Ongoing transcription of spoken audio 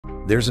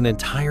There's an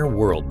entire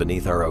world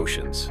beneath our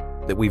oceans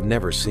that we've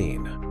never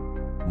seen.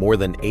 More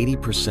than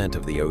 80%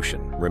 of the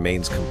ocean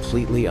remains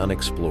completely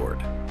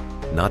unexplored,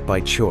 not by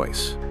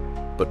choice,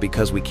 but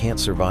because we can't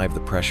survive the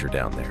pressure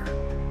down there.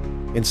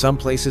 In some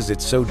places,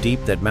 it's so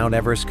deep that Mount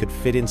Everest could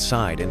fit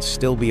inside and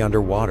still be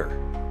underwater.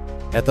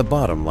 At the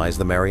bottom lies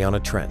the Mariana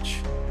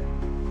Trench,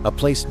 a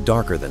place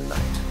darker than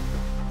night,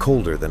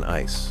 colder than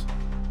ice,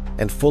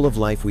 and full of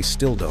life we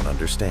still don't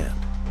understand.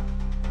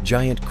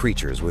 Giant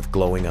creatures with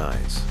glowing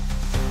eyes,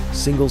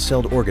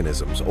 single-celled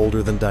organisms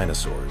older than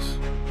dinosaurs.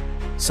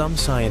 Some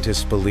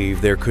scientists believe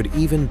there could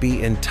even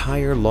be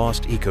entire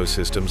lost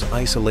ecosystems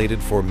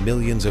isolated for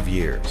millions of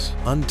years,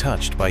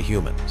 untouched by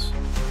humans.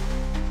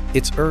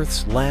 It's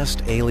Earth's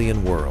last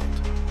alien world,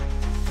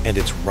 and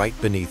it's right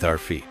beneath our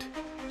feet.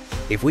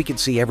 If we could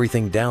see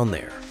everything down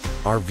there,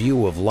 our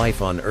view of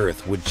life on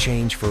Earth would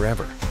change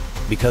forever,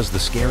 because the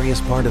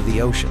scariest part of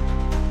the ocean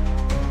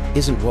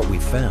isn't what we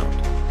found,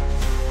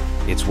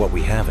 it's what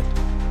we haven't.